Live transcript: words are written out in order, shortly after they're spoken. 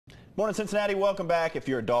Morning, Cincinnati. Welcome back. If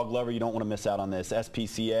you're a dog lover, you don't want to miss out on this.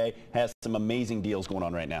 SPCA has some amazing deals going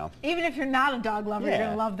on right now. Even if you're not a dog lover, you're going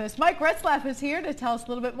to love this. Mike Retzlaff is here to tell us a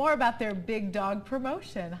little bit more about their big dog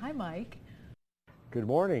promotion. Hi, Mike. Good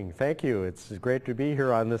morning. Thank you. It's great to be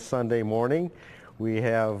here on this Sunday morning. We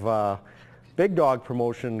have big dog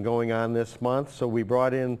promotion going on this month, so we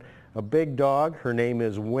brought in a big dog. Her name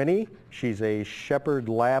is Winnie. She's a Shepherd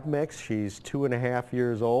Lab mix. She's 2.5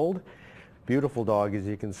 years old. Beautiful dog, as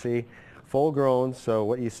you can see. Full grown, so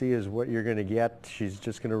what you see is what you're going to get. She's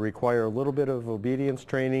just going to require a little bit of obedience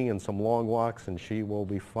training and some long walks, and she will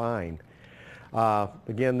be fine.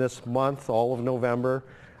 Again, this month, all of November,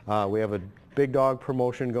 we have a big dog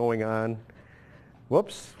promotion going on.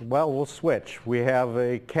 Whoops, well, we'll switch. We have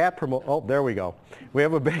a cat oh, there we go. We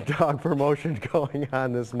have a big dog promotion going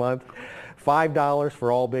on this month. $5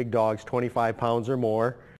 for all big dogs, 25 pounds or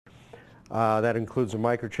more. That includes a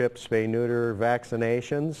microchip, spay, neuter,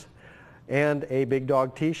 vaccinations, and a big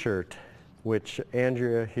dog t-shirt, which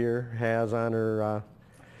Andrea here has on her,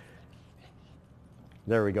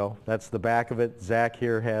 there we go. That's the back of it. Zach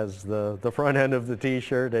here has the front end of the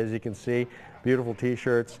t-shirt, as you can see. Beautiful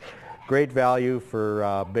t-shirts. Great value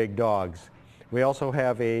for big dogs. We also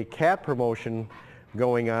have a cat promotion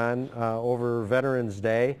going on over Veterans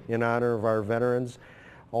Day in honor of our veterans.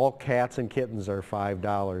 All cats and kittens are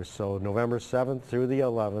 $5. So November 7th through the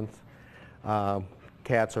 11th,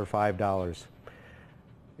 cats are $5.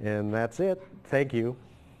 And that's it. Thank you.